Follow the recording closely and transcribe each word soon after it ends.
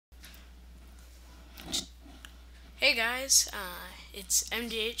Hey guys, it's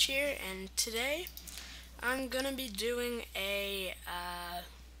MDH here, and today I'm gonna be doing a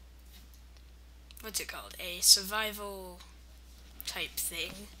what's it called? A survival type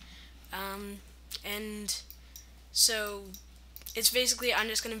thing. Um, and so it's basically I'm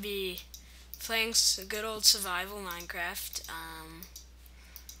just gonna be playing good old survival Minecraft.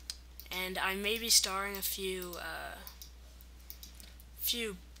 And I may be starring a few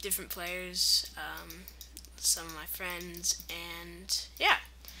different players, some of my friends, and yeah.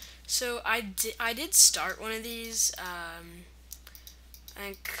 So I did start one of these, I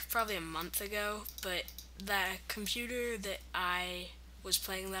think probably a month ago, but the computer that I was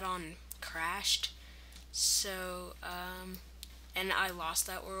playing that on crashed. So, and I lost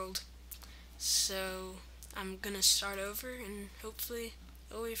that world. So I'm gonna start over and hopefully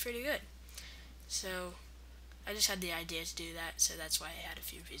it'll be pretty good. So I just had the idea to do that, so that's why I had a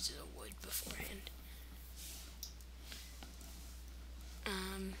few pieces of wood beforehand.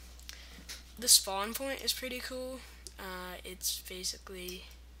 Um, the spawn point is pretty cool. It's basically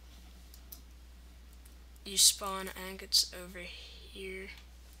you spawn, I think it's over here,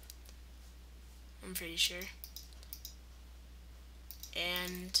 I'm pretty sure.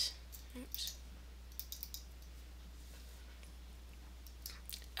 And oops.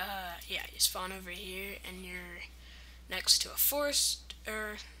 Yeah, you spawn over here and you're next to a forest,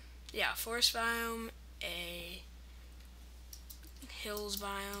 or yeah, forest biome, a hills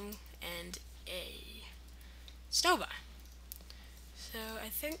biome, and a snow biome. So I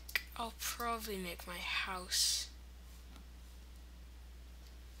think I'll probably make my house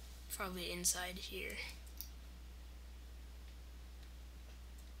probably inside here.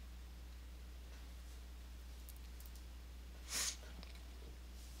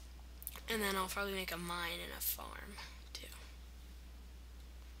 And then I'll probably make a mine and a farm too.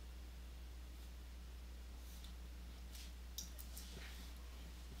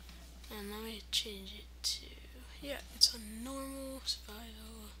 And let me change it to, yeah, it's a normal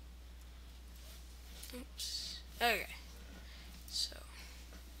survival. Oops. Okay. So,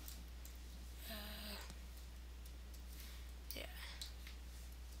 yeah.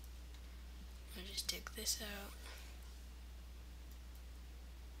 I'll just dig this out.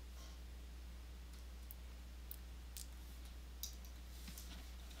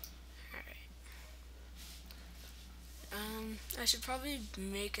 I should probably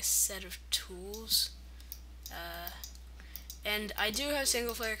make a set of tools. And I do have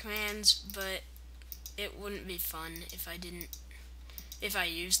single player commands, but it wouldn't be fun if I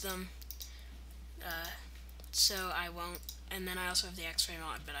used them. So I won't. And then I also have the X-ray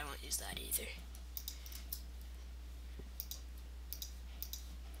mod, but I won't use that either.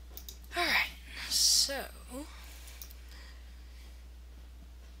 Alright, so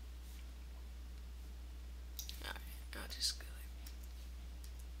I'll just go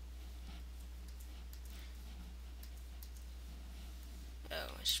oh,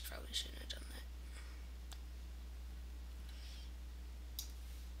 probably shouldn't have done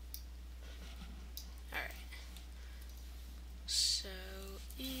that. Alright. So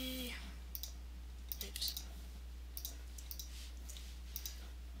oops.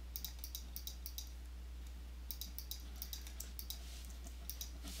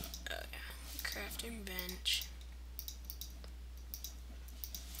 Oh yeah. Crafting bench.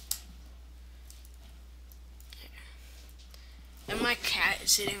 And my cat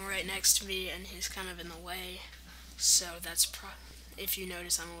is sitting right next to me, and he's kind of in the way. So that's if you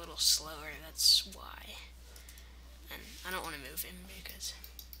notice I'm a little slower, that's why. And I don't want to move him because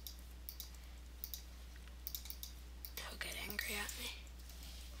he'll get angry at me.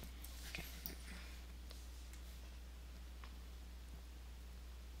 Okay.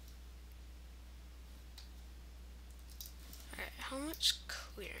 Alright, how much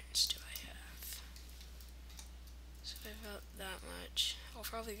clearance do I have? So I've got that much. I'll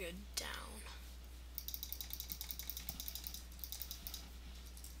probably go down.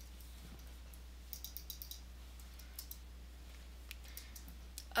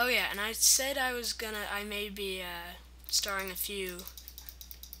 Oh yeah, and I said I may be starring a few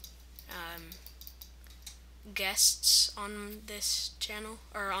guests on this channel,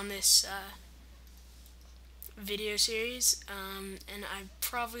 or on this video series, and I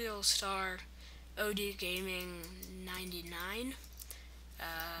probably will star OD Gaming 99.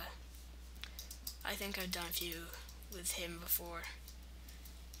 I think I've done a few with him before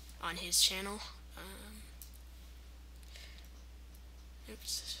on his channel.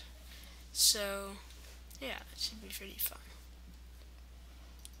 Oops. So, yeah, it should be pretty fun.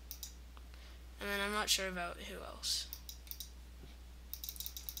 And then I'm not sure about who else.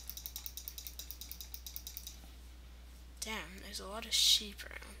 there's a lot of sheep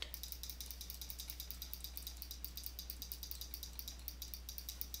around.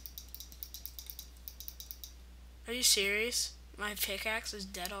 Are you serious? My pickaxe is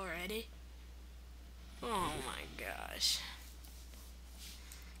dead already? Oh my gosh.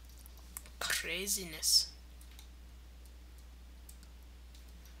 Craziness.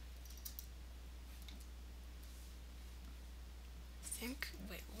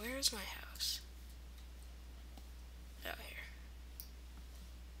 Wait, where's my house? Oh, here.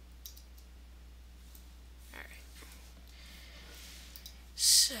 Alright.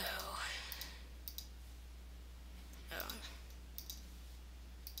 So.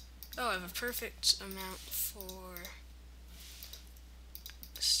 Oh, I have a perfect amount for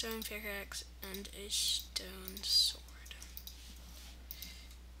a stone pickaxe and a stone sword.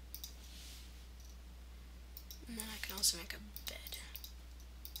 And then I can also make a bed.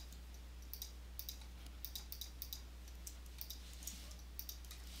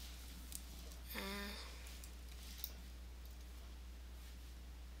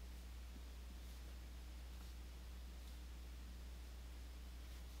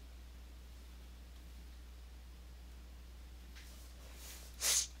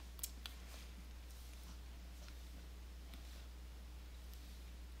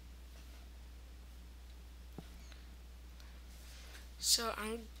 So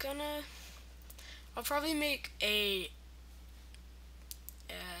I'll probably make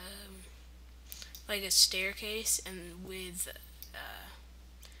like a staircase and with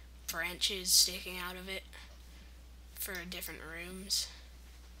branches sticking out of it for different rooms,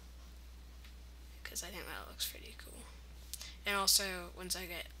 because I think that looks pretty cool. And also, once I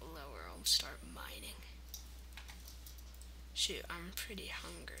get lower, I'll start mining. Shoot, I'm pretty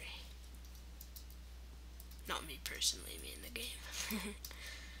hungry. Not me personally, me in the game.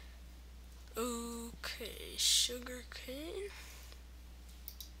 Okay, sugar cane.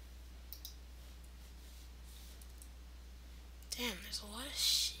 Damn, there's a lot of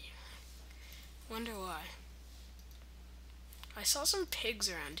sheep. Wonder why. I saw some pigs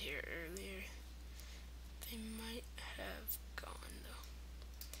around here earlier. They might have gone though.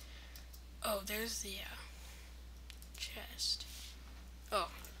 Oh, there's the chest. Oh.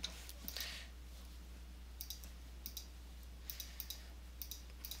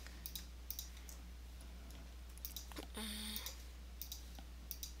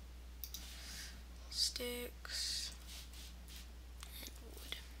 Sticks and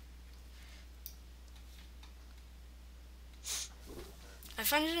wood. I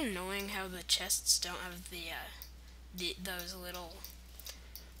find it annoying how the chests don't have those little,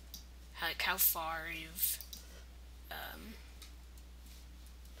 like how far you've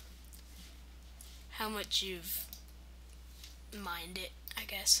how much you've mined it, I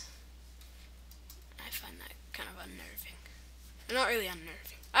guess. I find that kind of unnerving. Not really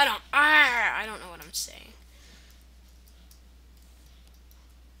unnerving. I don't know what I'm saying.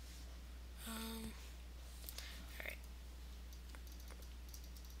 Alright.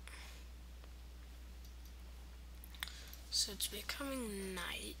 So it's becoming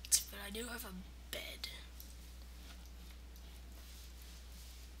night, but I do have a bed.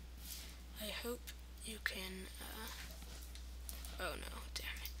 I hope you can, oh no, damn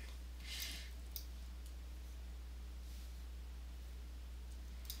it.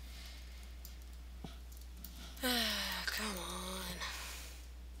 Come on.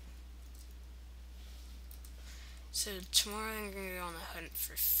 So tomorrow I'm gonna go on the hunt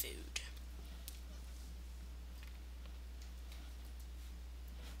for food.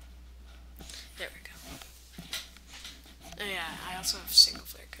 There we go. Oh yeah, I also have single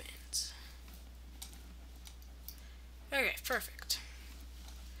player commands. Okay, perfect.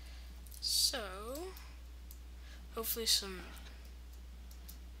 So, hopefully some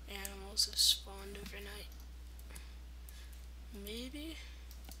animals have spawned overnight. Maybe?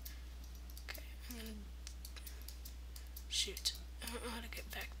 Okay, I'm gonna... Shoot, I don't know how to get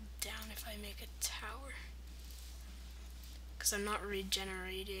back down if I make a tower. Because I'm not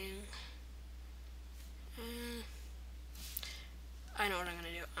regenerating. I know what I'm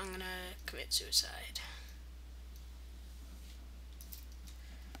gonna do. I'm gonna commit suicide.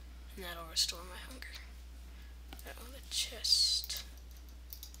 And that'll restore my hunger. Oh, the chest.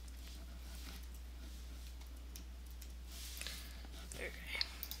 Okay.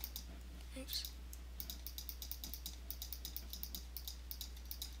 Oops.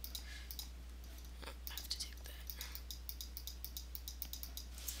 Oh, I have to take that.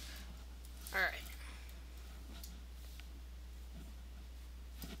 Alright.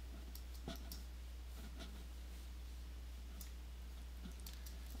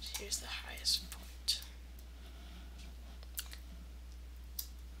 So here's the highest point.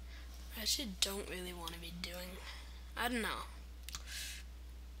 I actually don't really want to be doing. I don't know.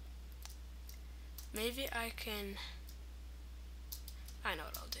 Maybe I can. I know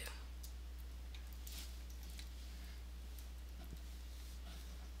what I'll do.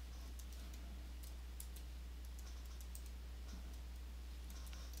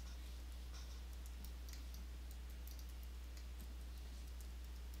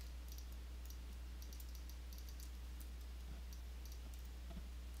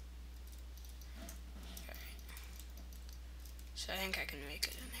 So I think I can make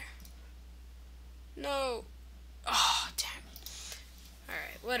it in there. No. Oh, damn.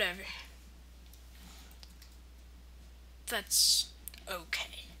 Alright, whatever. That's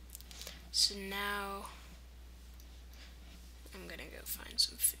okay. So now I'm gonna go find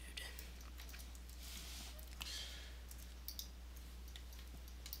some food.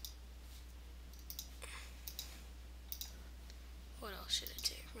 What else should I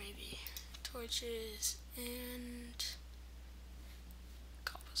take? Maybe torches and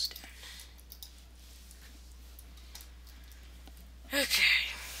cobblestone. Okay.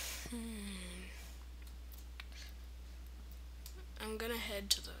 I'm gonna head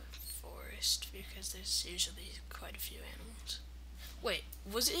to the forest because there's usually quite a few animals. Wait,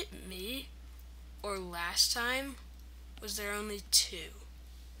 was it me? Or last time? Was there only 2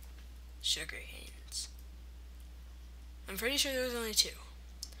 sugar canes? I'm pretty sure there was only 2.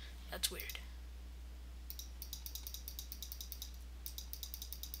 That's weird.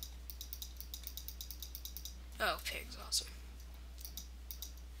 Oh, pigs, awesome.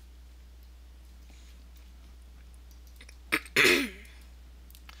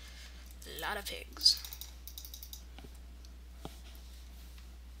 A lot of pigs.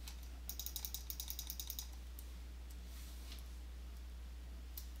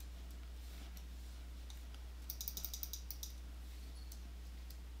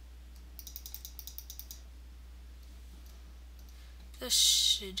 This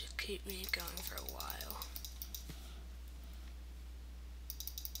should keep me going for a while.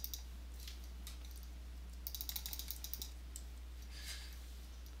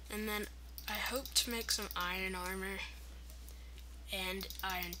 And then I hope to make some iron armor and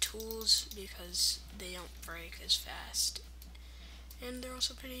iron tools because they don't break as fast. And they're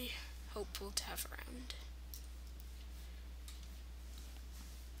also pretty hopeful to have around.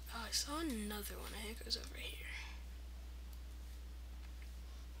 Oh, I saw another one. I think it was over here.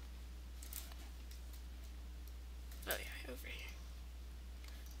 Oh yeah, over here.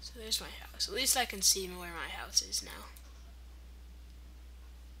 So there's my house. At least I can see where my house is now.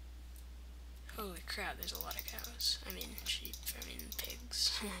 Holy crap, there's a lot of cows. I mean sheep, I mean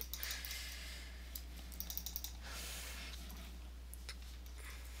pigs.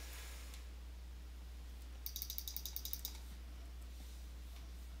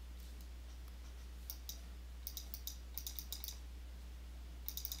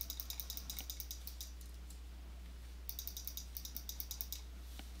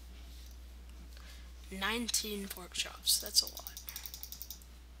 19 pork chops, that's a lot.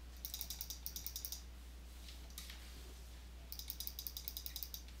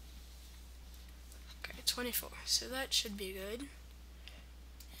 Okay, 24, so that should be good.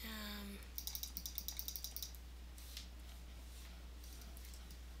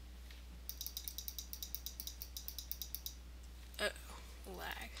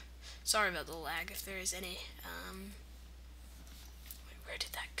 Lag. Sorry about the lag if there is any. Wait, where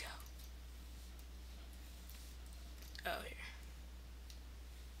did that go? Oh, here.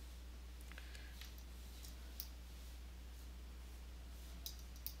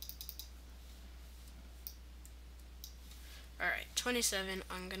 Alright, 27.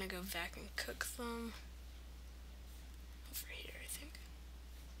 I'm gonna go back and cook them. Over here, I think.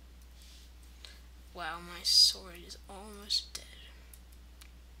 Wow, my sword is almost dead.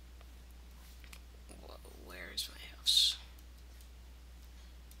 Whoa, where is my house?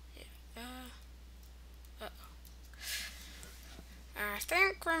 Yeah, uh-oh. I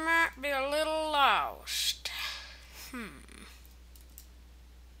think we might be a little lost.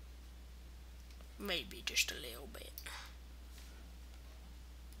 Maybe just a little bit.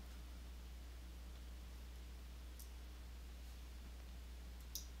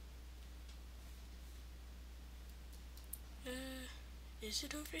 Is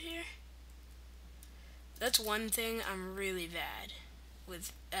it over here? That's one thing I'm really bad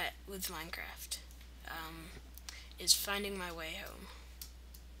with Minecraft. Is finding my way home.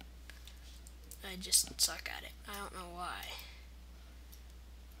 I just suck at it. I don't know why.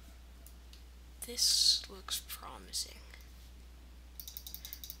 This looks promising.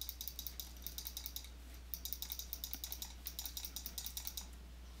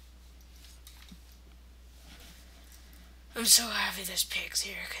 I'm so happy there's pigs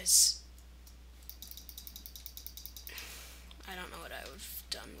here, because I don't know what I would have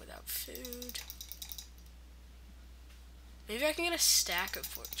done without food. Maybe I can get a stack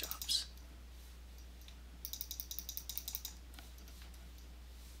of pork chops.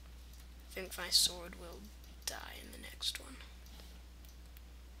 I think my sword will die in the next one.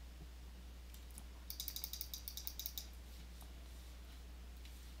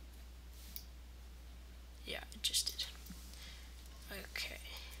 Yeah, it just did. Okay.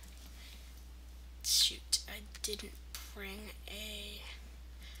 Shoot, I didn't bring a...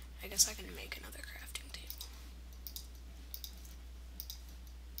 I guess I can make another crafting table.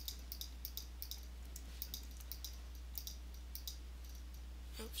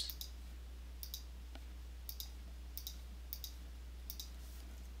 Oops.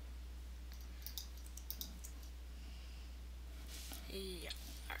 Yeah,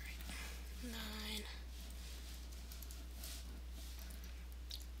 alright. 9.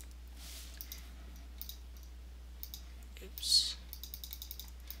 Oops.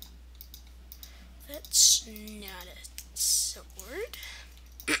 That's not a sword.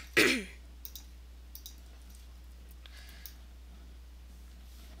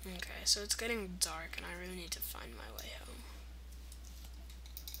 Okay, so it's getting dark and I really need to find my way home.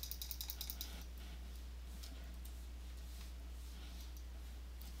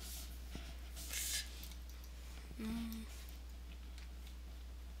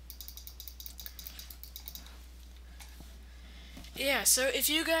 Yeah, so if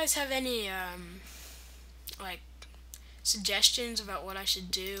you guys have any like suggestions about what I should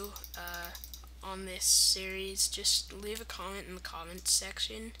do on this series, just leave a comment in the comments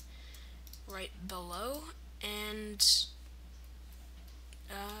section right below, and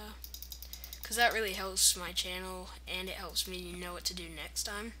because that really helps my channel and it helps me know what to do next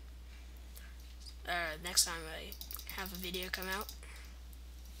time. Next time I have a video come out.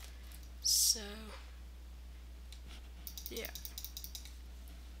 So yeah,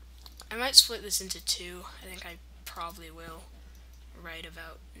 I might split this into 2. I think I probably will right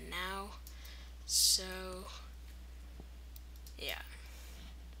about now. So yeah.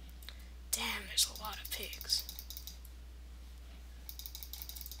 Damn, there's a lot of pigs.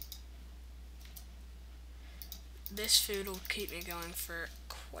 This food will keep me going for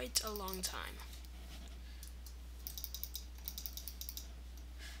quite a long time.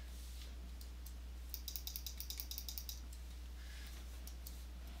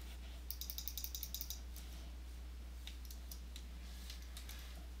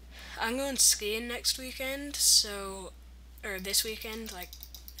 I'm going skiing next weekend, or this weekend, like,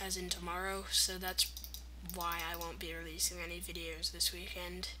 as in tomorrow, so that's why I won't be releasing any videos this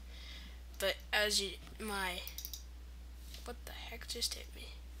weekend. But what the heck just hit me?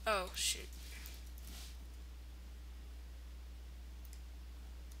 Oh, shoot.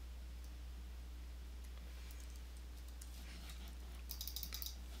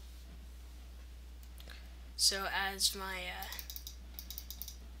 So as my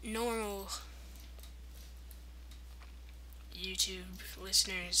normal YouTube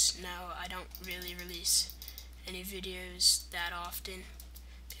listeners know, I don't really release any videos that often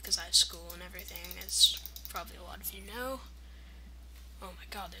because I have school and everything, as probably a lot of you know. Oh my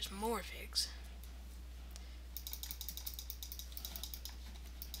god, there's more pigs.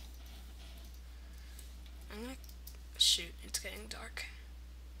 I'm gonna shoot, it's getting dark.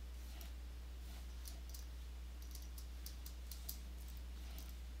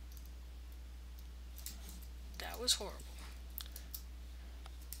 That was horrible.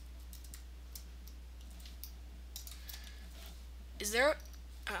 Is there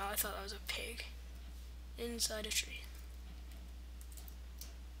oh, I thought that was a pig inside a tree.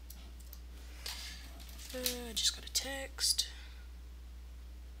 I just got a text.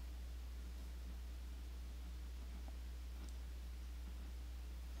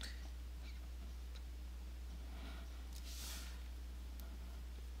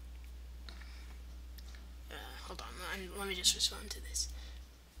 Hold on, let me just respond to this.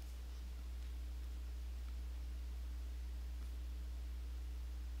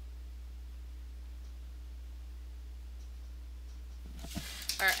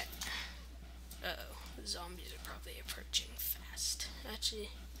 Alright. Uh-oh. The zombies are probably approaching fast. Actually...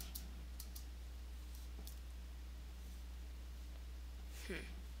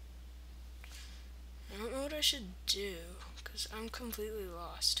 I don't know what I should do, because I'm completely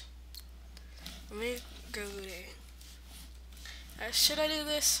lost. Let me go there. Should I do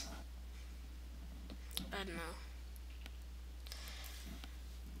this? I don't know.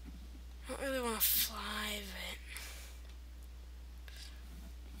 I don't really want to fly, but...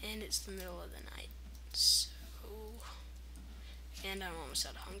 And it's the middle of the night, so... And I'm almost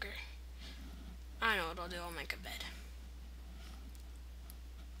out of hunger. I know what I'll do, I'll make a bed.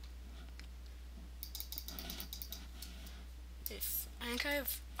 I think I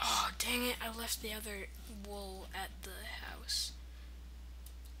have, oh dang it, I left the other wool at the house.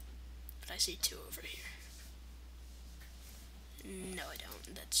 But I see 2 over here. No I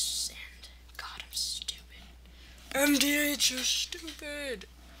don't, that's sand. God, I'm stupid. MDH, you're stupid!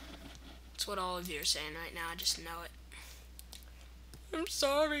 That's what all of you are saying right now, I just know it. I'm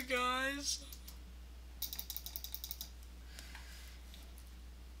sorry, guys.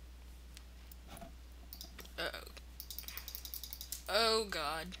 Uh-oh. Oh,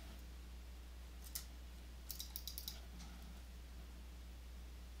 God.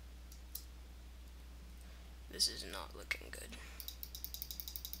 This is not looking good.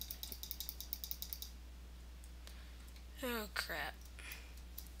 Oh, crap.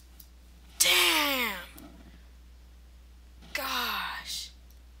 Damn! Gosh.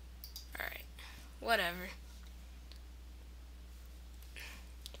 Alright. Whatever.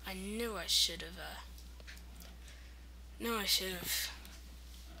 I knew I should have,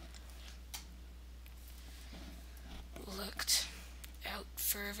 looked out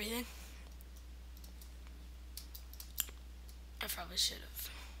for everything. I probably should have.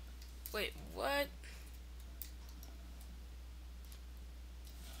 Wait, what?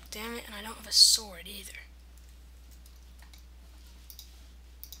 Damn it, and I don't have a sword either.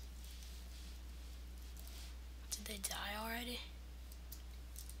 Did they die already?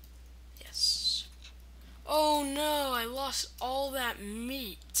 Yes. Oh no, I lost all that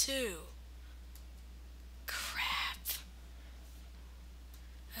meat too. Crap.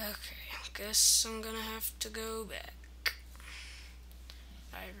 Okay, guess I'm gonna have to go back.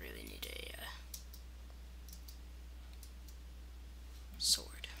 I really need a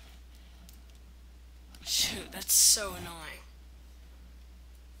sword. Shoot, that's so annoying.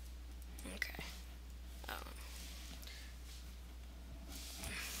 Okay. I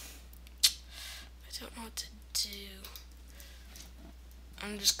don't know what to do.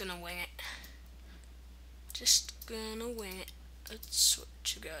 I'm just gonna wing it. Just gonna wing it. That's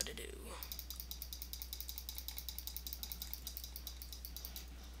what you gotta do.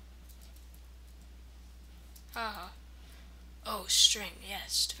 Haha. Oh, string,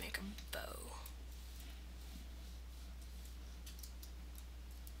 yes, to make a bow.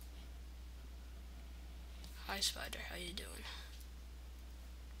 Hi, Spider, how you doing?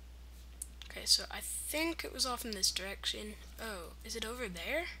 Okay, so I think it was off in this direction. Oh, is it over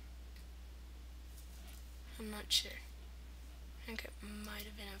there? I'm not sure. I think it might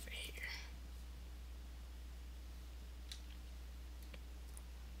have been over here.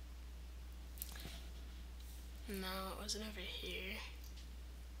 No, it wasn't over here.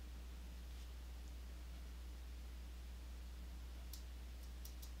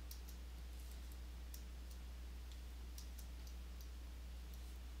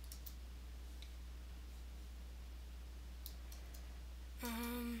 I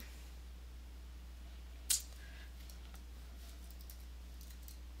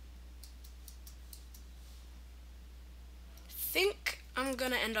think I'm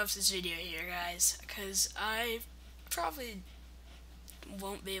gonna end off this video here, guys, because I probably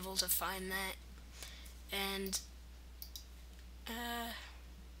won't be able to find that, and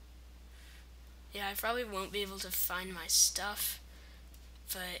yeah, I probably won't be able to find my stuff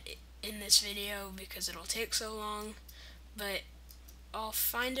but in this video because it'll take so long, but I'll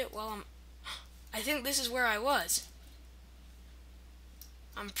find it while I think this is where I was.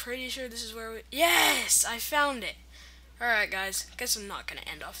 I'm pretty sure this is where yes, I found it. Alright guys, guess I'm not gonna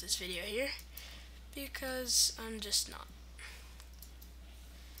end off this video here because I'm just not.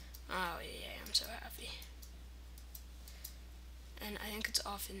 Oh yeah, I'm so happy. And I think it's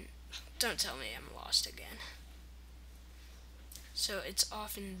off in, don't tell me I'm lost again. So it's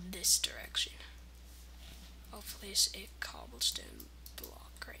off in this direction. I'll place a cobblestone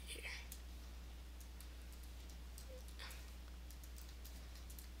block right here.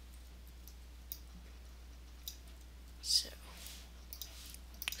 So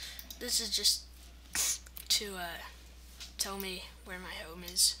this is just to tell me where my home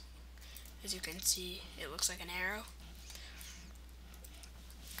is. As you can see, it looks like an arrow.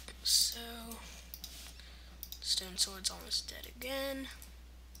 So stone sword's almost dead again.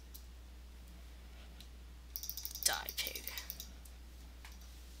 Die, pig.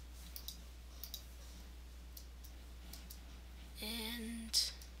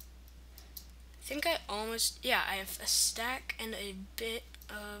 And I think I almost, yeah, I have a stack and a bit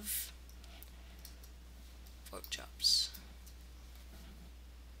of pork chops.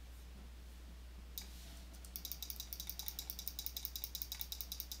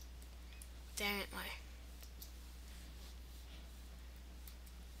 dang it, my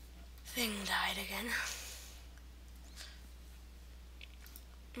thing died again.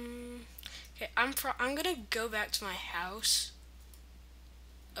 Okay, I'm gonna go back to my house.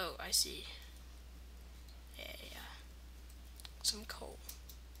 Oh, I see. Some coal.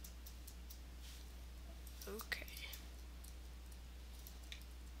 Okay.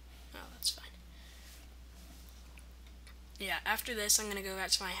 Oh, that's fine. Yeah, after this, I'm gonna go back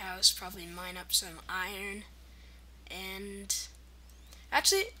to my house, probably mine up some iron, and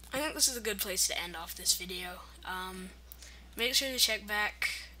actually, I think this is a good place to end off this video. Make sure to check back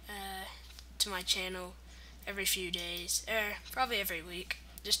to my channel every few days, or probably every week,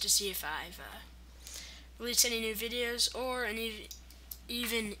 just to see if I've released any new videos, or an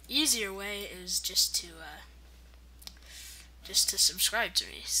even easier way is just to subscribe to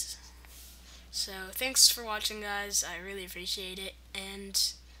me. So thanks for watching, guys. I really appreciate it,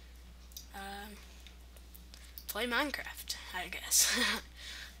 and play Minecraft, I guess.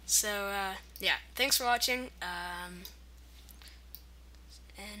 So yeah, thanks for watching,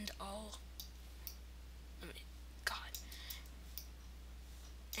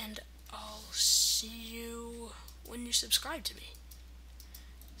 and I'll see you when you subscribe to me.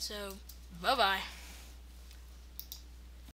 So bye bye.